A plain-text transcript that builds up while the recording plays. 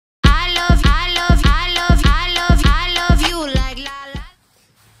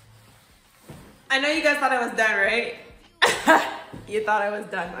thought I was done, right? You thought I was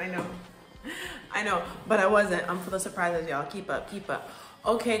done, I know, but I wasn't. I'm full of surprises, y'all. Keep up, keep up.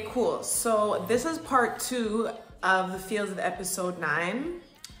 Okay, cool. So this is part 2 of the feels of episode 9.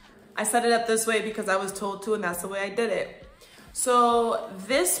 I set it up this way because I was told to, and that's the way I did it. So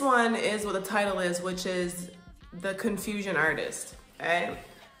this one is what the title is, which is The Confusion Artist, okay?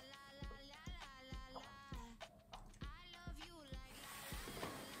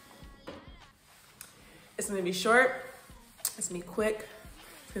 It's gonna be short, it's gonna be quick,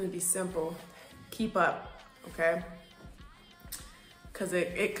 it's gonna be simple. Keep up, okay? Because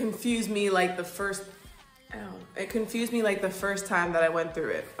it confused me like the first, it confused me like the first time that I went through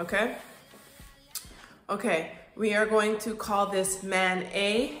it, okay? Okay, we are going to call this man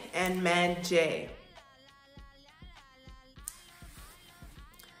A and man J.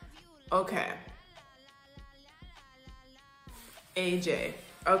 Okay. AJ,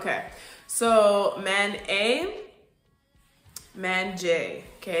 okay. So man A, man J,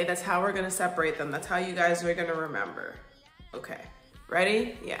 okay? That's how we're gonna separate them. That's how you guys are gonna remember. Okay,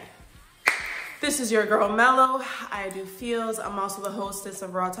 ready? Yeah. This is your girl Melo. I do feels. I'm also the hostess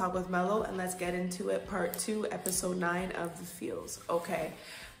of Raw Talk with Melo, and let's get into it. Part 2, episode 9 of the feels. Okay,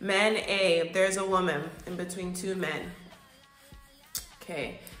 man A, there's a woman in between 2 men.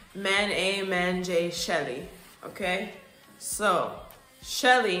 Okay, man A, man J, Shelly. Okay, so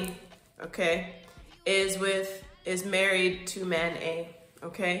Shelly, okay, is married to man A.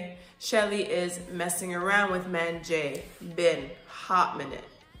 Okay, Shelly is messing around with man J. Been hot minute.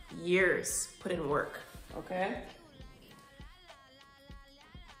 Years, put in work, okay?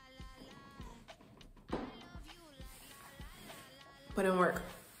 Put in work.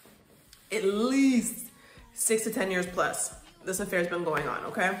 At least 6 to 10 years plus. This affair's been going on,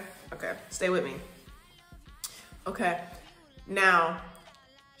 okay? Okay, stay with me. Okay, now,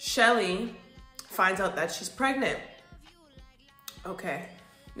 Shelly finds out that she's pregnant. Okay,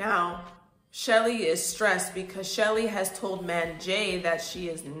 now, Shelly is stressed because Shelly has told man J that she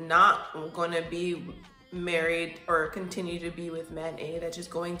is not going to be married or continue to be with man A, that she's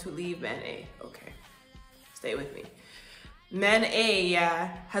going to leave man A. Okay, stay with me. Man A,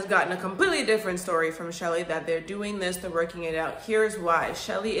 yeah, has gotten a completely different story from Shelly, that they're doing this, they're working it out. Here's why.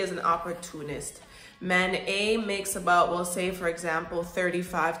 Shelly is an opportunist. Man A makes about, we'll say, for example,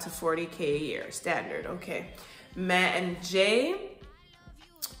 35 to 40K a year, standard, okay. Man J,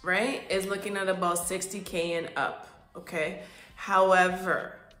 right, is looking at about 60K and up, okay?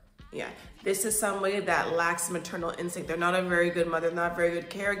 However, yeah, this is somebody that lacks maternal instinct. They're not a very good mother, not a very good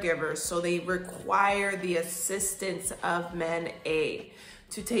caregiver, so they require the assistance of man A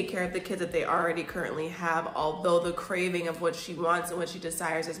to take care of the kids that they already currently have, although the craving of what she wants and what she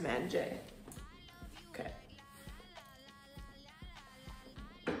desires is man J. Okay.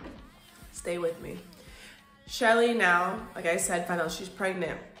 Stay with me. Shelly now, like I said, found out she's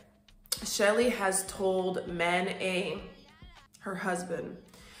pregnant. Shelly has told man A, her husband,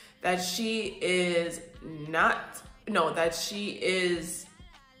 that she is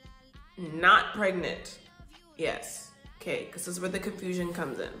not pregnant. Yes, okay, because this is where the confusion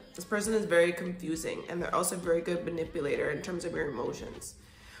comes in. This person is very confusing, and they're also a very good manipulator in terms of your emotions.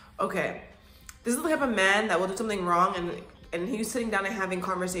 Okay, this is the type of man that will do something wrong, and he's sitting down and having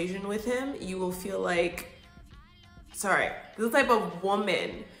conversation with him, you will feel like, sorry, this is the type of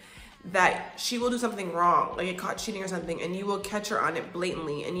woman that she will do something wrong, like get caught cheating or something, and you will catch her on it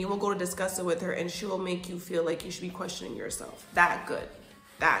blatantly, and you will go to discuss it with her, and she will make you feel like you should be questioning yourself. That good,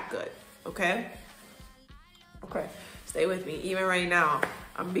 okay? Okay, stay with me. Even right now,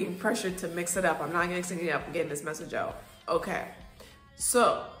 I'm being pressured to mix it up. I'm not mixing it up, I'm getting this message out. Okay,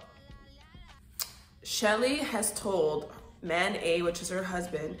 so Shelly has told man A, which is her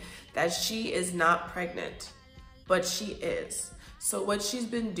husband, that she is not pregnant, but she is. So what she's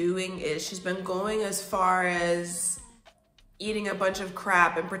been doing is she's been going as far as eating a bunch of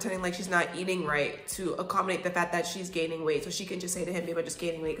crap and pretending like she's not eating right to accommodate the fact that she's gaining weight. So she can just say to him, babe, I'm just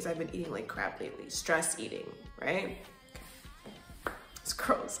gaining weight because I've been eating like crap lately. Stress eating, right? Okay. It's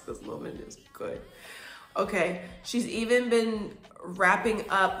gross. This woman is good. Okay, she's even been wrapping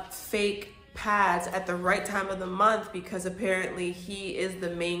up fake pads at the right time of the month because apparently he is the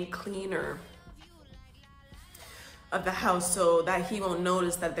main cleaner of the house so that he won't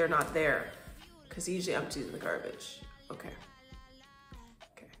notice that they're not there because he usually empties the garbage. Okay.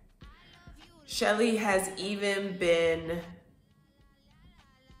 Okay. Shelly has even been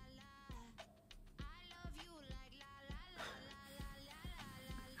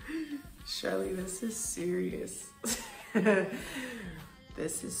Shelly, this is serious.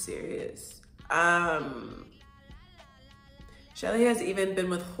 This is serious. Shelly has even been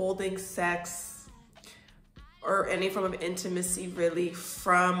withholding sex or any form of intimacy really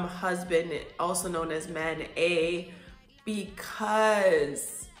from husband, also known as man A,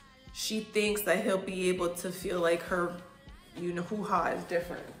 because she thinks that he'll be able to feel like her, you know, hoo-ha is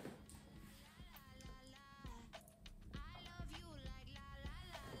different.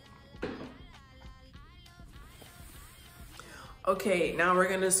 Okay, now we're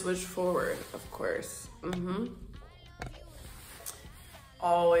gonna switch forward, of course.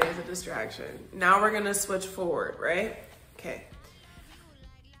 Always a distraction. Now we're gonna switch forward, right? Okay.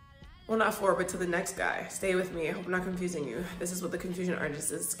 Well, not forward, but to the next guy. Stay with me. I hope I'm not confusing you. This is what the confusion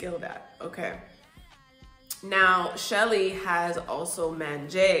artist is skilled at. Okay. Now, Shelly has also man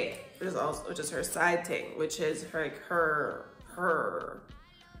J, which is her side ting, which is her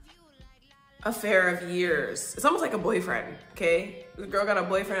affair of years. It's almost like a boyfriend, okay? The girl got a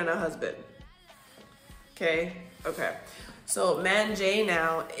boyfriend and a husband. Okay? Okay. So man J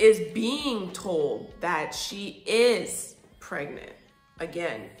now is being told that she is pregnant.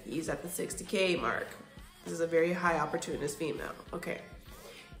 Again, he's at the 60K mark. This is a very high opportunist female. Okay.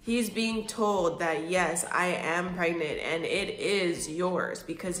 He's being told that, yes, I am pregnant and it is yours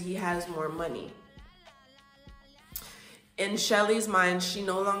because he has more money. In Shelly's mind, she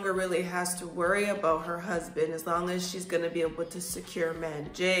no longer really has to worry about her husband as long as she's going to be able to secure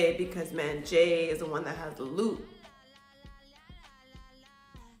man J, because man J is the one that has the loot.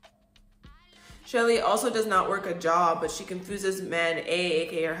 Shelly also does not work a job, but she confuses man A,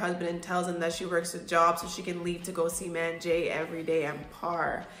 aka her husband, and tells him that she works a job so she can leave to go see man J every day and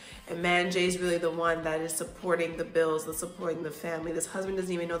par. And man J is really the one that is supporting the bills, that's supporting the family. This husband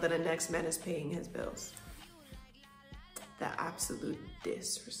doesn't even know that the next man is paying his bills. The absolute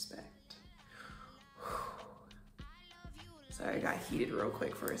disrespect. Sorry, I got heated real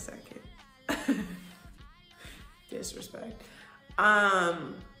quick for a second. Disrespect.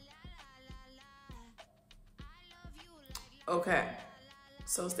 Okay,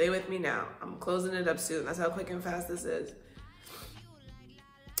 so stay with me now. I'm closing it up soon. That's how quick and fast this is.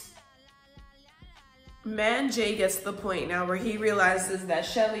 Man J gets to the point now where he realizes that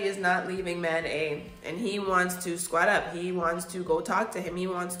Shelly is not leaving man A, and he wants to squat up. He wants to go talk to him. He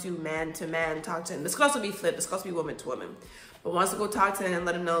wants to man talk to him. This could also be flipped. This could also be woman to woman. But wants to go talk to him and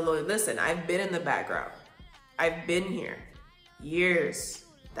let him know, listen, I've been in the background. I've been here. Years.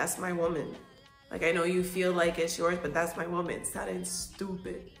 That's my woman. Like, I know you feel like it's yours, but that's my woman. Sounding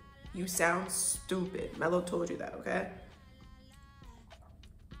stupid. You sound stupid. Melo told you that, okay?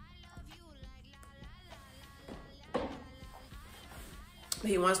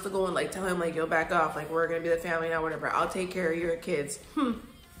 He wants to go and like tell him like, yo, back off. Like, we're gonna be the family now, whatever. I'll take care of your kids.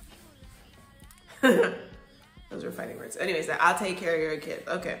 Those are fighting words. Anyways, I'll take care of your kids.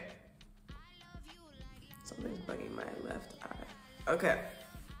 Okay. Something's bugging my left eye. Okay.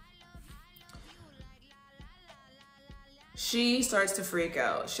 She starts to freak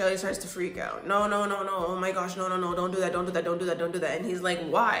out. Shelly starts to freak out. No. Oh my gosh, no. Don't do that. Don't do that. And he's like,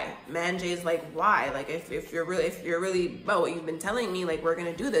 why? Man Jay's like, why? Like, if you're really about what you've been telling me, like, we're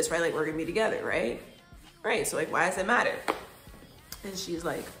gonna do this, right? Like, we're gonna be together, right? Right. So like, why does it matter? And she's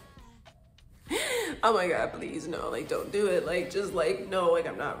like, oh my God, please, no, like, don't do it. Like, just like, no, like,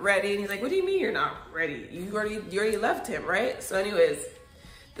 I'm not ready. And he's like, what do you mean you're not ready? You already left him, right? So anyways,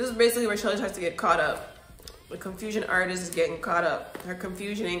 this is basically where Shelly starts to get caught up. The confusion artist is getting caught up. Her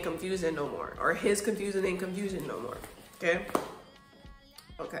confusion ain't confusing no more. Or his confusion ain't confusing no more. Okay?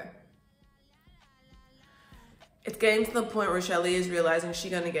 Okay. It's getting to the point where Shelly is realizing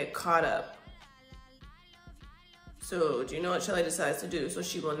she's gonna get caught up. So, do you know what Shelly decides to do? So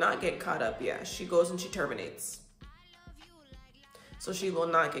she will not get caught up. Yeah, she goes and she terminates. So she will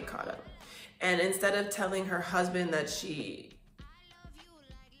not get caught up. And instead of telling her husband that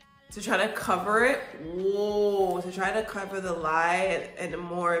to try to cover it, to try to cover the lie and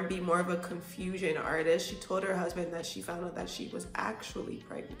be more of a confusion artist, she told her husband that she found out that she was actually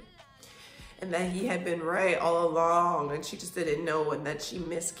pregnant and that he had been right all along and she just didn't know, and that she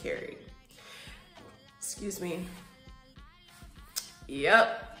miscarried. Excuse me.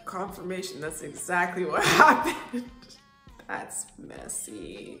 Yep, confirmation, that's exactly what happened. That's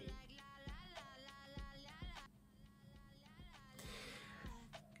messy.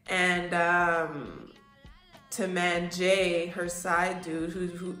 And to man J, her side dude,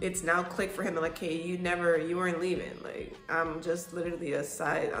 who it's now clicked for him, like, hey, you weren't leaving. Like, I'm just literally I'm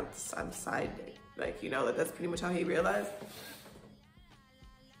side dick. Like, you know, that's pretty much how he realized.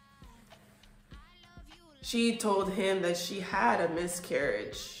 She told him that she had a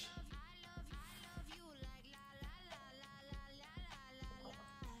miscarriage.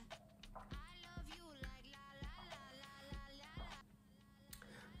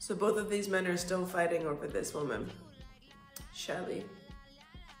 So both of these men are still fighting over this woman, Shelly,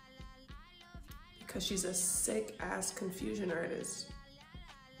 because she's a sick ass confusion artist.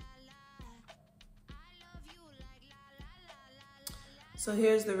 So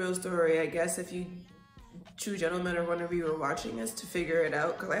here's the real story. I guess if you two gentlemen or one of you are watching this to figure it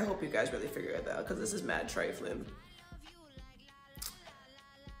out, because I hope you guys really figure it out, because this is mad trifling.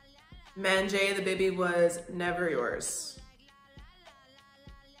 Man J, the baby was never yours.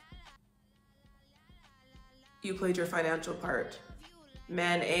 You played your financial part.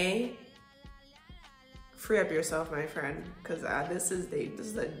 Man A, free up yourself, my friend, because this is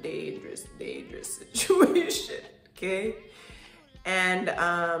a dangerous situation, okay? And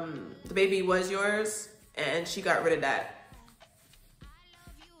the baby was yours, and she got rid of that.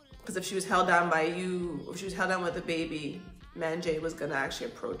 Because if she was held down by you, if she was held down with the baby, Man J was gonna actually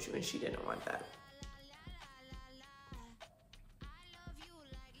approach you, and she didn't want that.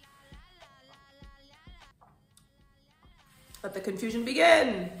 Let the confusion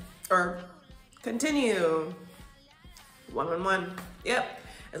begin, or continue. 111. Yep.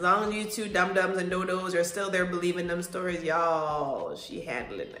 As long as you two dum-dums and dodos are still there believing them stories, y'all, she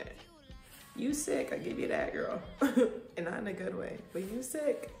handling it. You sick, I give you that, girl. And not in a good way, but you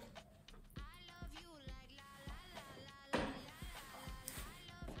sick.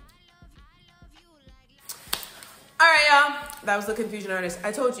 All right, y'all. That was the confusion artist.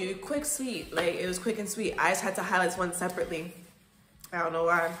 I told you, quick, sweet. Like, it was quick and sweet. I just had to highlight one separately. I don't know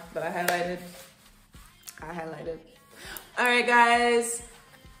why, but I highlighted. All right, guys.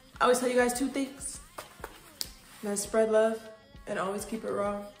 I always tell you guys two things. Now spread love and always keep it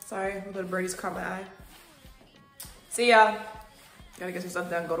raw. Sorry, little birdies caught my eye. See y'all. Gotta get some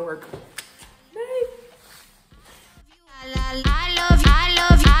stuff done, go to work. Bye. I love you.